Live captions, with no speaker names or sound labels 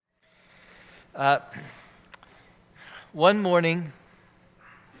Uh, One morning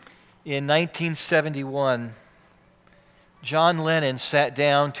in 1971, John Lennon sat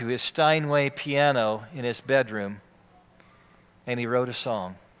down to his Steinway piano in his bedroom and he wrote a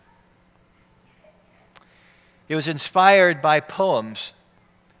song. It was inspired by poems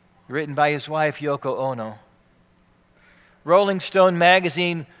written by his wife Yoko Ono. Rolling Stone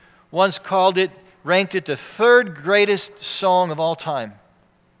magazine once ranked it the third greatest song of all time.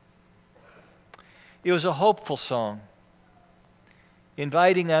 It was a hopeful song,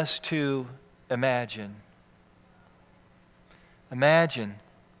 inviting us to imagine. Imagine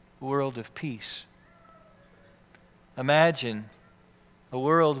a world of peace. Imagine a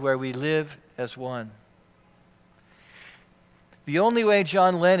world where we live as one. The only way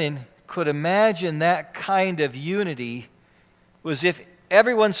John Lennon could imagine that kind of unity was if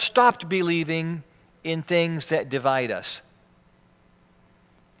everyone stopped believing in things that divide us,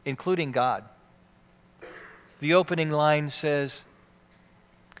 including God. The opening line says,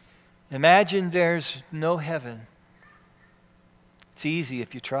 "Imagine there's no heaven. It's easy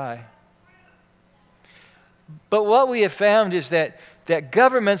if you try." But what we have found is that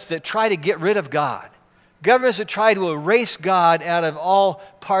governments that try to get rid of God, governments that try to erase God out of all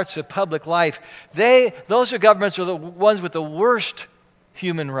parts of public life, those governments are the ones with the worst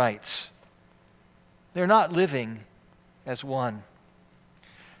human rights. They're not living as one.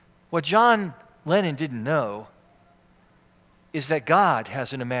 What John Lennon didn't know is that God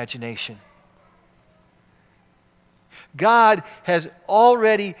has an imagination. God has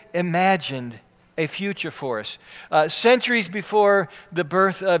already imagined a future for us. Centuries before the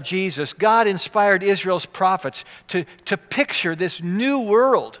birth of Jesus, God inspired Israel's prophets to picture this new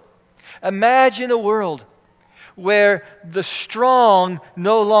world. Imagine a world where the strong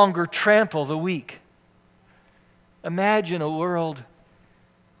no longer trample the weak. Imagine a world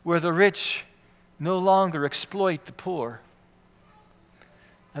where the rich no longer exploit the poor.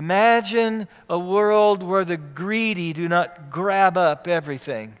 Imagine a world where the greedy do not grab up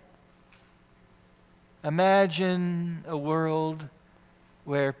everything. Imagine a world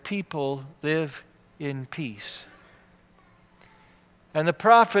where people live in peace. And the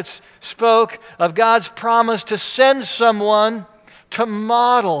prophets spoke of God's promise to send someone to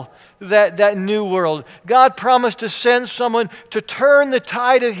model that new world. God promised to send someone to turn the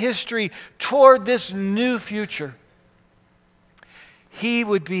tide of history toward this new future. He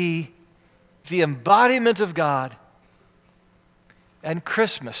would be the embodiment of God. And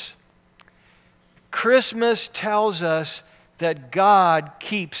Christmas tells us that God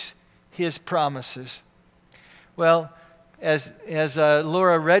keeps His promises. Well, as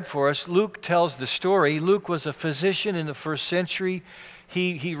Laura read for us, Luke tells the story. Luke was a physician in the first century.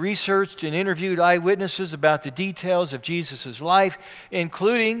 He researched and interviewed eyewitnesses about the details of Jesus' life,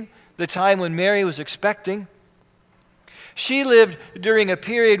 including the time when Mary was expecting. She lived during a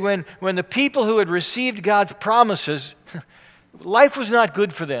period when the people who had received God's promises, life was not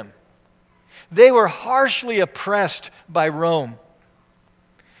good for them. They were harshly oppressed by Rome.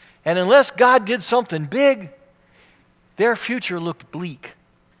 And unless God did something big, their future looked bleak.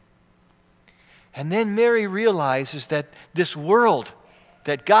 And then Mary realizes that this world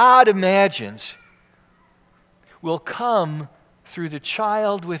that God imagines will come through the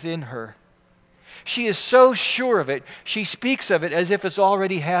child within her. She is so sure of it, she speaks of it as if it's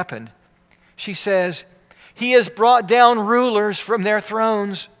already happened. She says, "He has brought down rulers from their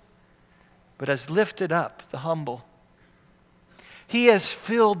thrones, but has lifted up the humble. He has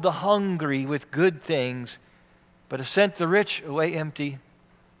filled the hungry with good things, but has sent the rich away empty.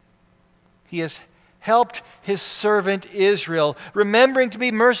 He has helped His servant Israel, remembering to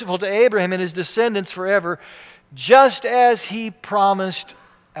be merciful to Abraham and his descendants forever, just as He promised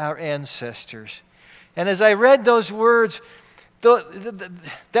our ancestors." And as I read those words,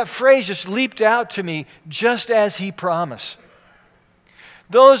 that phrase just leaped out to me, just as He promised.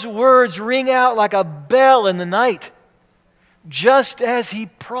 Those words ring out like a bell in the night, just as He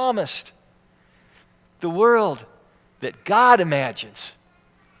promised. The world that God imagines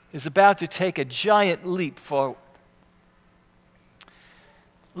is about to take a giant leap forward.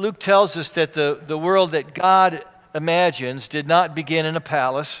 Luke tells us that the world that God imagines did not begin in a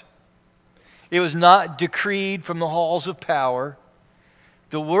palace. It was not decreed from the halls of power.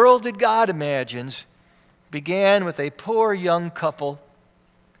 The world that God imagines began with a poor young couple,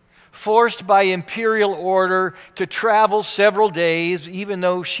 forced by imperial order to travel several days, even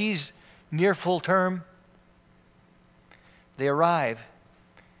though she's near full term. They arrive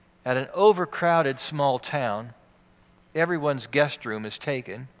at an overcrowded small town. Everyone's guest room is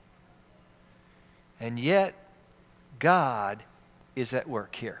taken. And yet, God is at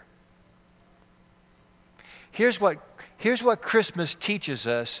work here. Here's what Christmas teaches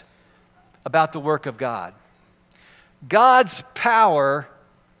us about the work of God. God's power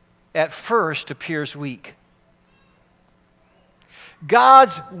at first appears weak.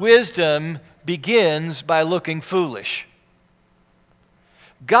 God's wisdom begins by looking foolish.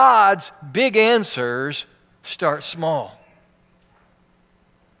 God's big answers start small.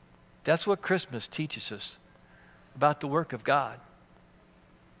 That's what Christmas teaches us about the work of God.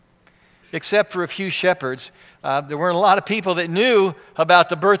 Except for a few shepherds, there weren't a lot of people that knew about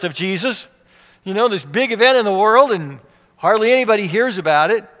the birth of Jesus. You know, this big event in the world, and hardly anybody hears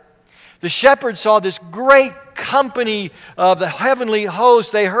about it. The shepherds saw this great company of the heavenly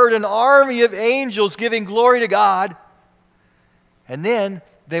host. They heard an army of angels giving glory to God. And then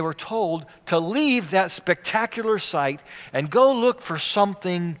they were told to leave that spectacular sight and go look for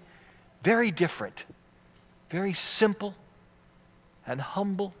something very different, very simple and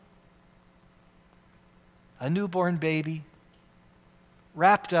humble. A newborn baby,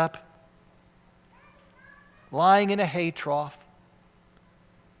 wrapped up, lying in a hay trough.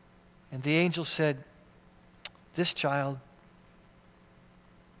 And the angel said, this child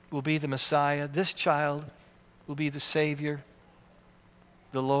will be the Messiah. This child will be the Savior,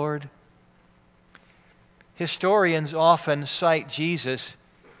 the Lord. Historians often cite Jesus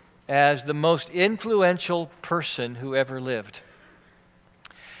as the most influential person who ever lived.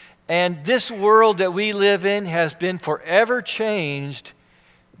 And this world that we live in has been forever changed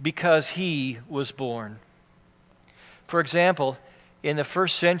because he was born. For example, in the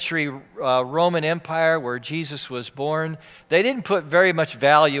first century Roman Empire where Jesus was born, they didn't put very much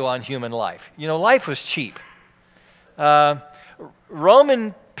value on human life. You know, life was cheap.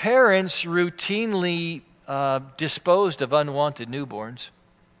 Roman parents routinely disposed of unwanted newborns.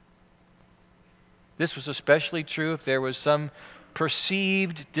 This was especially true if there was some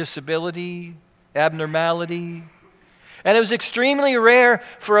perceived disability, abnormality. And it was extremely rare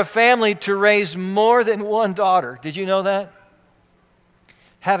for a family to raise more than one daughter. Did you know that?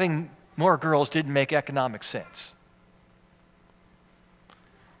 Having more girls didn't make economic sense.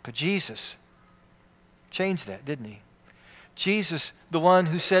 But Jesus changed that, didn't he? Jesus, the one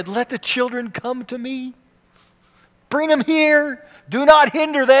who said, let the children come to me. Bring them here. Do not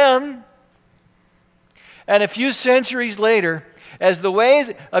hinder them. And a few centuries later, as the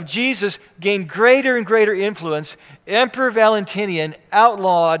ways of Jesus gained greater and greater influence, Emperor Valentinian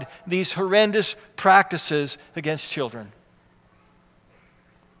outlawed these horrendous practices against children.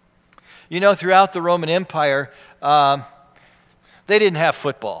 You know, throughout the Roman Empire, they didn't have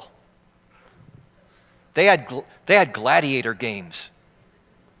football. They had gladiator games.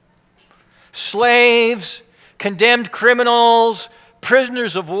 Slaves, condemned criminals,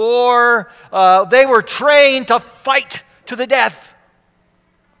 prisoners of war, they were trained to fight to the death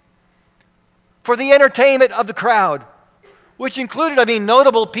for the entertainment of the crowd, which included,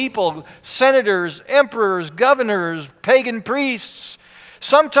 notable people, senators, emperors, governors, pagan priests.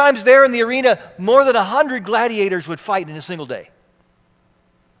 Sometimes there in the arena, more than 100 gladiators would fight in a single day.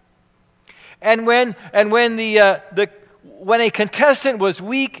 And when a contestant was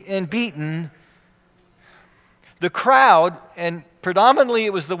weak and beaten, the crowd, and predominantly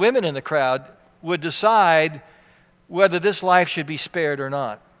it was the women in the crowd, would decide whether this life should be spared or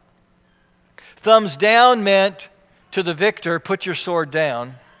not. Thumbs down meant to the victor, put your sword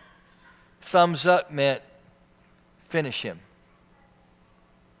down. Thumbs up meant finish him.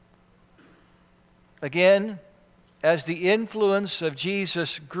 Again, as the influence of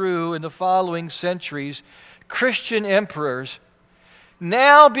Jesus grew in the following centuries, Christian emperors,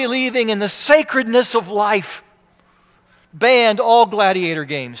 now believing in the sacredness of life, banned all gladiator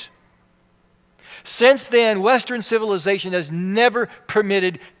games. Since then, Western civilization has never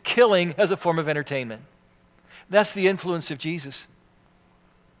permitted killing as a form of entertainment. That's the influence of Jesus.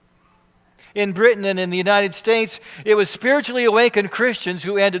 In Britain and in the United States, it was spiritually awakened Christians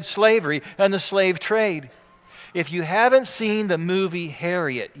who ended slavery and the slave trade. If you haven't seen the movie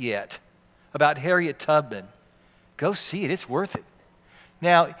Harriet yet, about Harriet Tubman, go see it. It's worth it.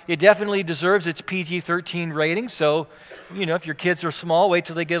 Now, it definitely deserves its PG-13 rating, so, if your kids are small, wait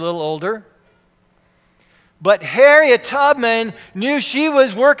till they get a little older. But Harriet Tubman knew she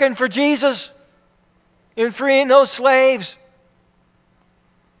was working for Jesus in freeing those slaves.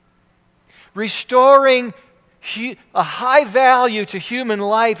 Restoring a high value to human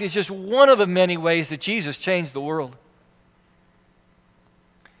life is just one of the many ways that Jesus changed the world.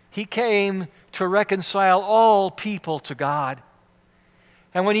 He came to reconcile all people to God.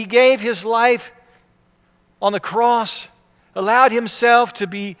 And when he gave his life on the cross, allowed himself to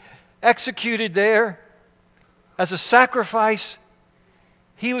be executed there as a sacrifice,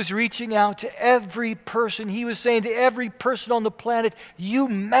 He was reaching out to every person. He was saying to every person on the planet, you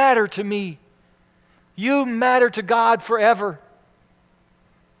matter to me. You matter to God forever.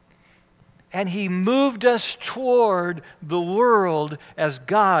 And He moved us toward the world as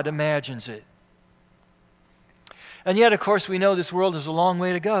God imagines it. And yet, of course, we know this world is a long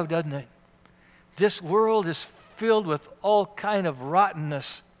way to go, doesn't it? This world is filled with all kind of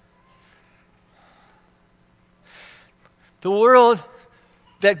rottenness. The world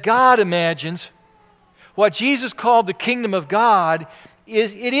that God imagines, what Jesus called the kingdom of God,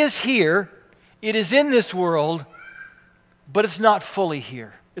 it is here, it is in this world, but it's not fully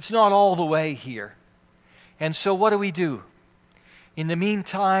here. It's not all the way here. And so what do? In the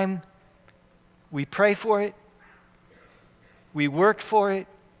meantime, we pray for it, we work for it,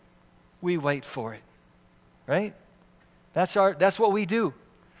 we wait for it. Right? That's what we do.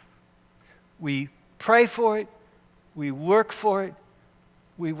 We pray for it, we work for it,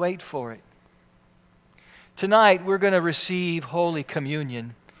 we wait for it. Tonight, we're going to receive Holy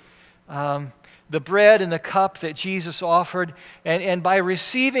Communion. The bread and the cup that Jesus offered. And by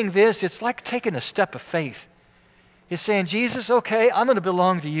receiving this, it's like taking a step of faith. It's saying, Jesus, okay, I'm going to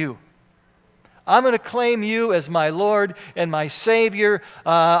belong to you. I'm going to claim you as my Lord and my Savior.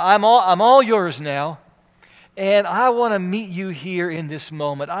 I'm all yours now. And I want to meet you here in this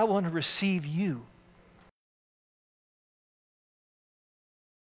moment. I want to receive you.